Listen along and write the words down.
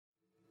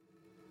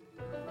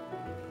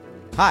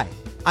Hi,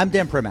 I'm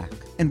Dan Primack,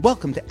 and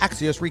welcome to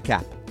Axios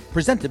Recap,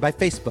 presented by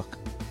Facebook.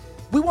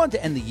 We wanted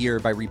to end the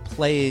year by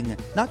replaying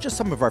not just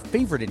some of our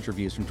favorite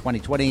interviews from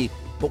 2020,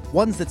 but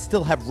ones that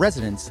still have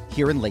resonance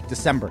here in late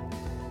December.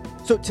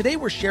 So today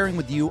we're sharing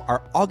with you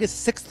our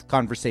August 6th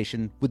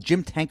conversation with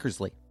Jim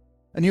Tankersley,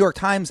 a New York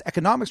Times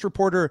economics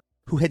reporter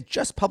who had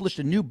just published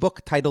a new book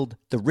titled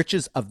The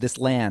Riches of This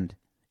Land.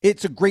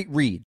 It's a great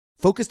read,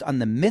 focused on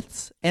the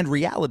myths and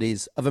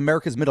realities of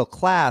America's middle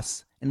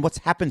class and what's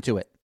happened to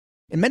it.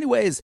 In many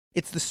ways,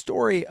 it's the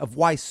story of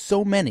why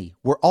so many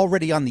were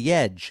already on the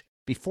edge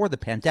before the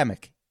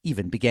pandemic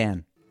even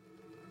began.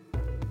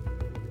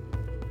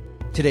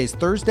 Today's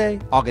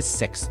Thursday,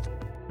 August 6th.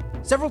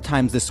 Several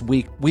times this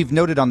week, we've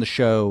noted on the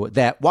show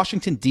that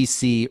Washington,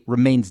 D.C.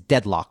 remains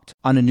deadlocked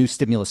on a new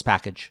stimulus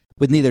package,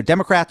 with neither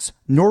Democrats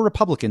nor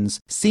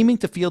Republicans seeming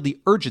to feel the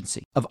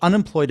urgency of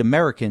unemployed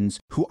Americans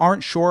who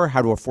aren't sure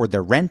how to afford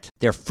their rent,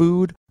 their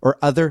food, or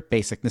other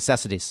basic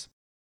necessities.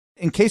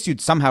 In case you'd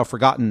somehow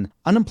forgotten,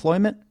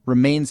 unemployment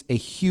remains a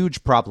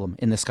huge problem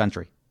in this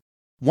country.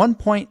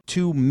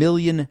 1.2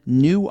 million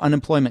new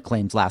unemployment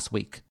claims last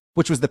week,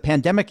 which was the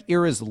pandemic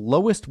era's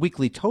lowest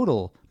weekly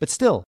total, but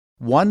still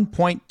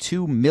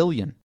 1.2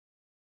 million.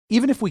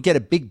 Even if we get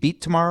a big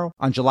beat tomorrow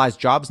on July's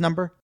jobs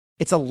number,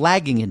 it's a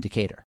lagging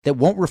indicator that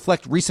won't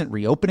reflect recent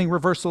reopening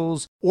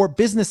reversals or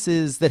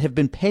businesses that have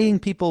been paying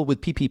people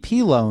with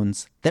PPP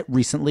loans that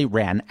recently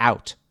ran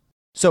out.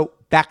 So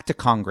back to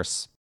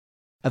Congress.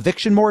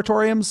 Eviction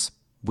moratoriums?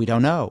 We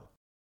don't know.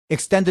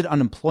 Extended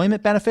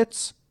unemployment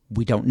benefits?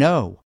 We don't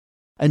know.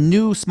 A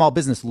new small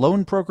business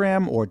loan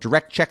program or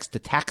direct checks to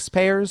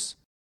taxpayers?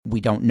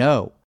 We don't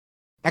know.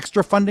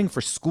 Extra funding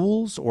for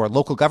schools or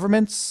local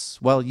governments?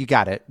 Well, you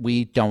got it.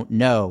 We don't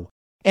know.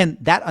 And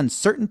that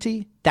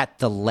uncertainty, that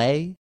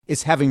delay,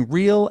 is having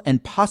real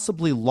and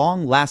possibly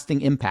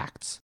long-lasting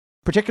impacts,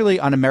 particularly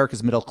on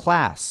America's middle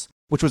class,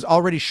 which was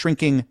already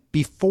shrinking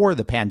before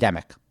the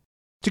pandemic.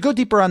 To go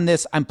deeper on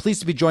this, I'm pleased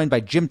to be joined by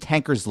Jim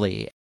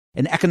Tankersley,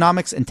 an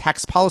economics and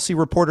tax policy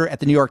reporter at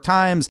the New York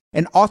Times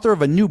and author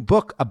of a new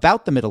book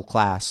about the middle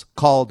class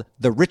called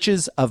The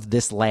Riches of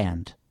This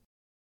Land.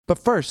 But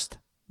first,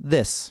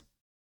 this.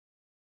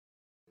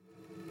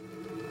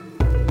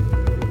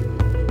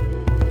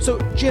 So,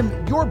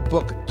 Jim, your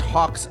book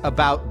talks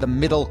about the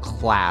middle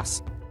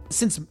class.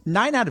 Since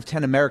 9 out of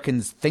 10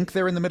 Americans think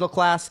they're in the middle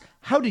class,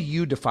 how do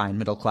you define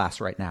middle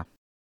class right now?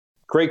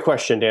 Great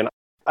question, Dan.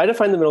 I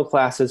define the middle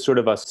class as sort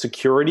of a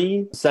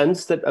security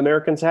sense that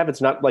Americans have.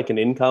 It's not like an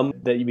income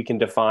that we can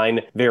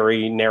define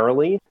very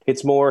narrowly.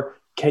 It's more,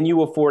 can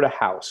you afford a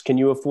house? Can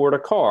you afford a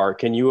car?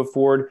 Can you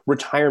afford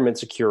retirement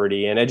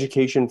security and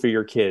education for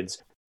your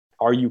kids?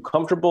 Are you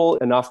comfortable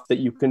enough that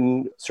you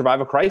can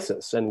survive a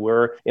crisis? And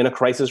we're in a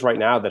crisis right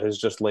now that has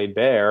just laid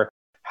bare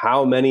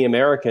how many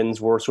Americans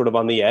were sort of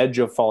on the edge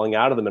of falling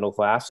out of the middle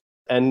class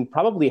and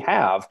probably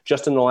have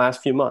just in the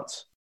last few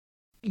months.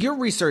 Your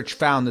research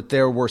found that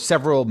there were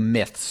several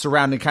myths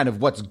surrounding kind of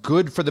what's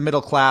good for the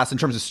middle class in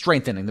terms of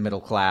strengthening the middle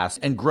class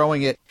and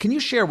growing it. Can you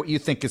share what you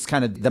think is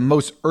kind of the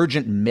most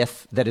urgent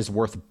myth that is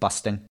worth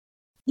busting?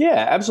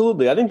 Yeah,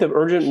 absolutely. I think the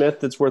urgent myth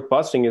that's worth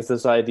busting is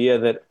this idea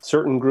that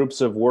certain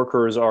groups of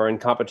workers are in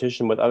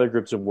competition with other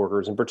groups of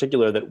workers, in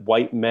particular that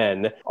white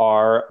men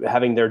are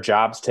having their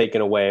jobs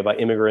taken away by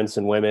immigrants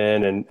and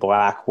women and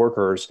Black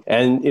workers.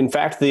 And in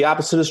fact, the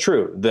opposite is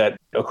true, that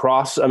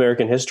across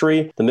American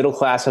history, the middle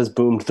class has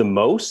boomed the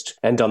most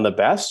and done the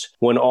best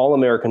when all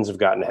Americans have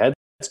gotten ahead.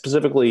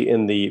 Specifically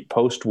in the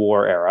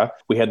post-war era,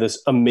 we had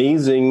this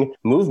amazing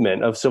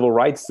movement of civil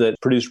rights that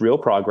produced real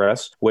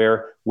progress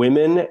where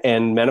women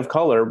and men of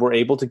color were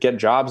able to get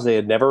jobs they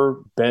had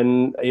never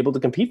been able to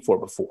compete for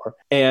before.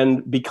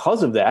 And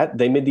because of that,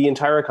 they made the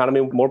entire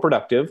economy more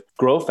productive,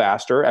 grow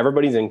faster,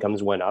 everybody's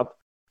incomes went up.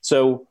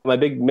 So my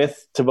big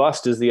myth to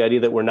bust is the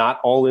idea that we're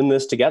not all in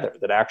this together,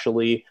 that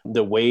actually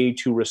the way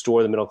to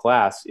restore the middle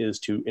class is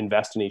to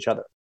invest in each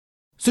other.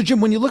 So,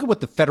 Jim, when you look at what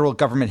the federal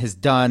government has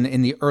done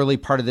in the early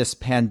part of this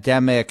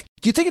pandemic,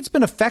 do you think it's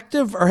been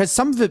effective or has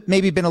some of it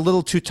maybe been a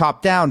little too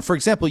top down? For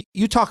example,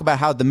 you talk about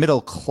how the middle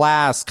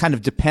class kind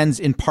of depends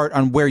in part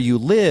on where you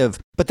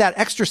live, but that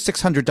extra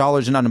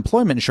 $600 in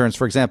unemployment insurance,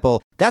 for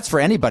example, that's for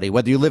anybody,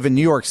 whether you live in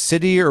New York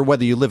City or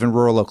whether you live in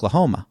rural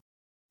Oklahoma.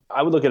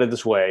 I would look at it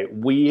this way.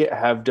 We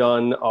have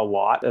done a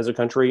lot as a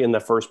country in the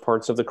first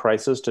parts of the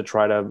crisis to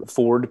try to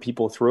forward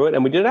people through it.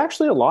 And we did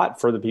actually a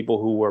lot for the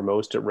people who were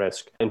most at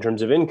risk in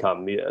terms of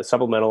income. The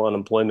supplemental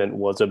unemployment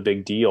was a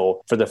big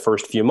deal for the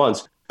first few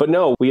months. But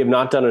no, we have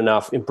not done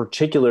enough. In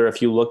particular,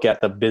 if you look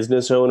at the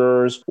business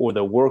owners or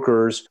the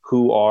workers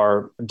who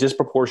are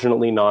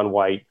disproportionately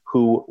non-white,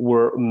 who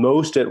were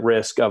most at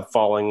risk of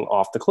falling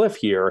off the cliff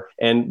here,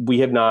 and we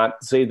have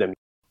not saved them.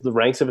 The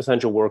ranks of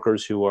essential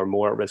workers who are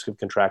more at risk of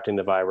contracting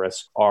the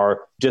virus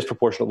are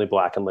disproportionately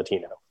Black and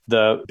Latino.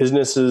 The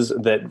businesses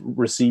that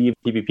receive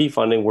PPP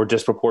funding were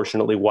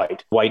disproportionately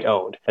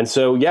white-owned. And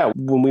so, yeah,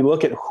 when we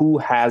look at who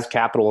has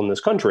capital in this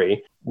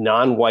country,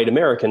 non-white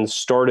Americans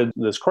started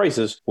this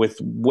crisis with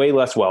way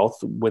less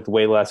wealth, with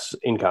way less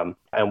income.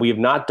 And we have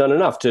not done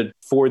enough to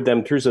forward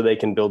them through so they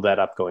can build that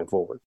up going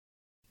forward.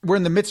 We're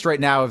in the midst right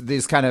now of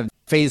these kind of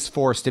phase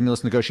 4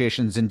 stimulus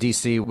negotiations in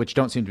D.C., which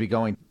don't seem to be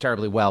going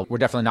terribly well. We're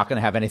definitely not going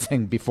to have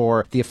anything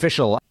before the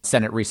official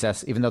Senate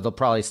recess, even though they'll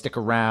probably stick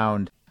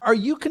around. Are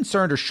you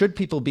concerned, or should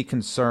people be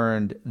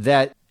concerned,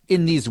 that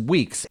in these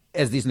weeks,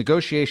 as these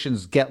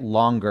negotiations get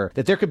longer,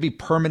 that there could be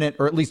permanent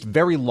or at least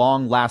very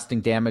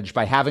long-lasting damage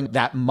by having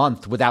that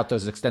month without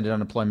those extended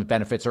unemployment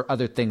benefits or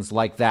other things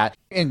like that?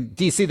 In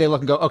D.C., they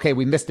look and go, okay,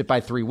 we missed it by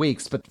 3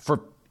 weeks. But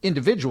for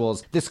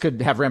individuals, this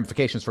could have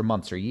ramifications for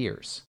months or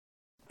years.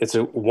 It's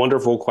a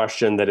wonderful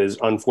question that is,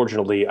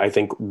 unfortunately, I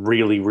think,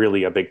 really,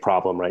 really a big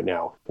problem right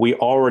now. We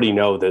already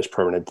know there's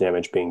permanent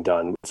damage being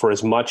done. For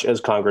as much as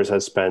Congress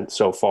has spent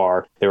so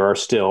far, there are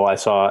still, I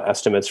saw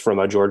estimates from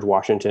a George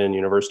Washington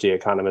University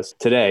economist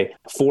today,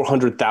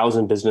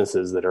 400,000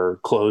 businesses that are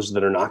closed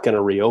that are not going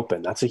to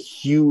reopen. That's a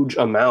huge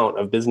amount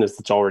of business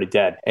that's already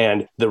dead.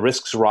 And the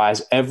risks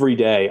rise every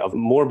day of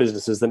more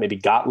businesses that maybe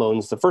got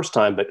loans the first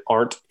time but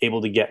aren't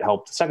able to get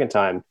help the second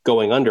time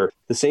going under.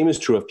 The same is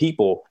true of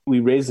people. We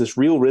raise this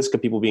real risk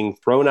of people being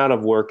thrown out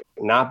of work,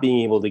 not being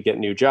able to get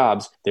new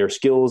jobs. Their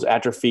skills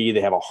atrophy. They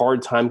have a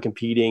hard time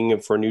competing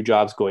for new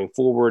jobs going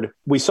forward.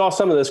 We saw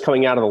some of this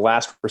coming out of the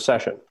last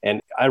recession,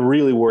 and I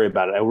really worry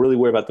about it. I really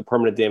worry about the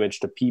permanent damage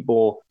to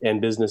people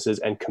and businesses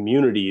and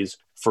communities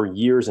for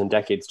years and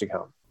decades to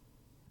come.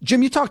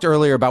 Jim, you talked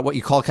earlier about what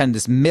you call kind of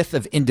this myth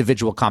of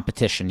individual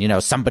competition,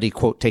 somebody,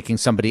 quote, taking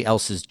somebody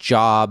else's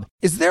job.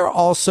 Is there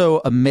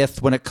also a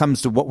myth when it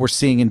comes to what we're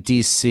seeing in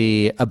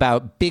D.C.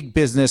 about big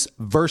business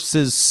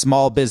versus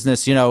small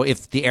business?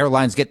 If the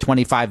airlines get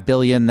 $25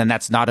 billion, then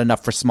that's not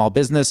enough for small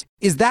business.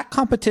 Is that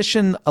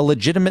competition a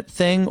legitimate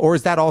thing, or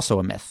is that also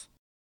a myth?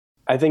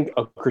 I think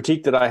a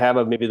critique that I have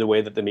of maybe the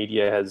way that the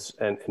media has,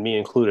 and me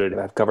included,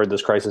 have covered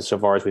this crisis so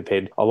far is we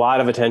paid a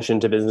lot of attention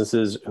to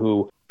businesses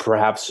who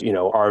perhaps,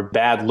 are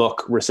bad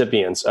look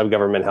recipients of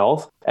government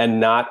help and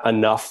not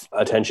enough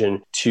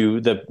attention to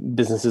the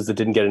businesses that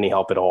didn't get any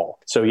help at all.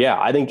 So yeah,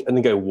 I think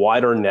a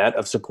wider net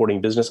of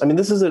supporting business. I mean,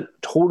 this is a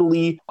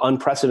totally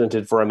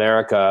unprecedented for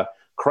America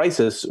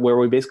crisis where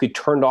we basically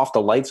turned off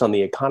the lights on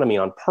the economy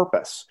on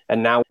purpose.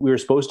 And now we were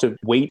supposed to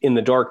wait in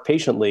the dark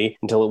patiently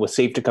until it was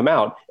safe to come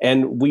out.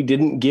 And we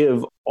didn't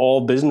give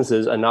all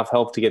businesses enough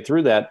help to get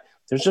through that.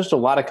 There's just a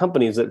lot of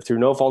companies that through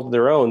no fault of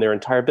their own, their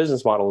entire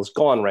business model is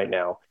gone right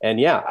now. And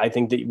yeah, I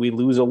think that we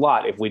lose a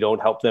lot if we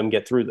don't help them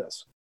get through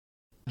this.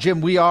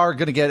 Jim, we are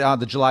going to get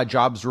the July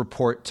jobs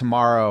report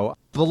tomorrow.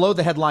 Below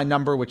the headline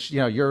number, which,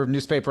 your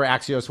newspaper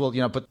Axios will,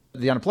 put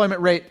the unemployment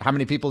rate, how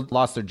many people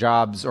lost their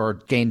jobs or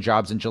gained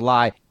jobs in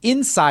July.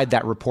 Inside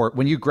that report,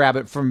 when you grab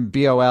it from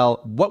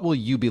BOL, what will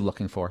you be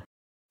looking for?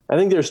 I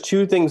think there's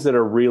two things that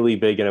are really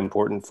big and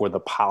important for the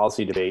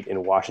policy debate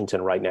in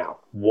Washington right now.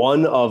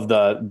 One of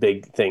the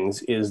big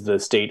things is the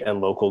state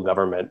and local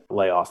government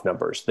layoff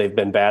numbers. They've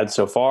been bad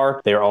so far.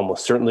 They are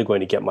almost certainly going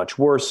to get much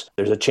worse.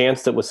 There's a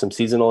chance that with some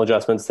seasonal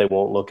adjustments, they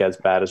won't look as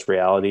bad as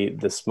reality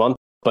this month.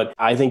 But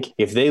I think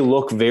if they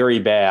look very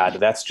bad,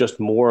 that's just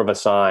more of a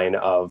sign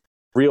of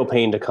real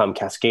pain to come,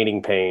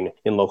 cascading pain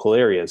in local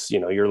areas.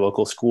 Your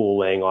local school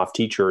laying off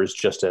teachers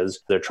just as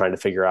they're trying to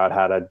figure out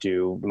how to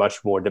do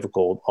much more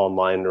difficult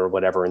online or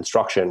whatever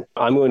instruction.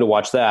 I'm going to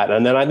watch that.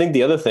 And then I think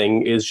the other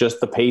thing is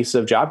just the pace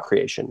of job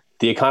creation.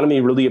 The economy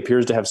really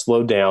appears to have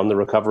slowed down. The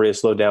recovery has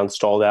slowed down,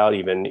 stalled out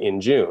even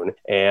in June.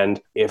 And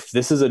if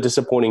this is a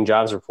disappointing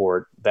jobs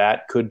report,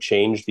 that could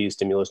change these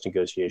stimulus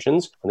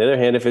negotiations. On the other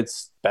hand, if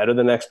it's better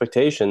than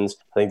expectations,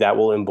 I think that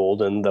will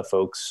embolden the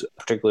folks,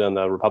 particularly on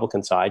the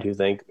Republican side, who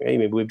think, hey,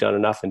 maybe we've done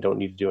enough and don't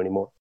need to do any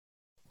more.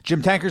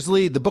 Jim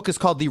Tankersley, the book is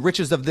called The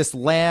Riches of This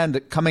Land,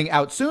 coming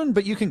out soon,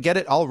 but you can get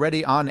it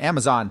already on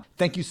Amazon.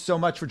 Thank you so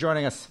much for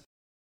joining us.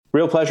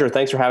 Real pleasure.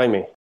 Thanks for having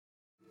me.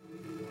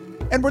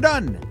 And we're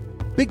done.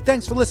 Big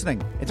thanks for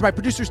listening. And to my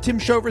producers, Tim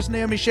Shovers and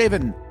Naomi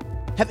Shaven.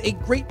 Have a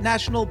great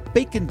National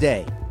Bacon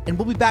Day. And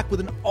we'll be back with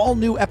an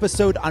all-new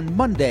episode on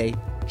Monday,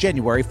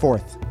 January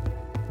 4th.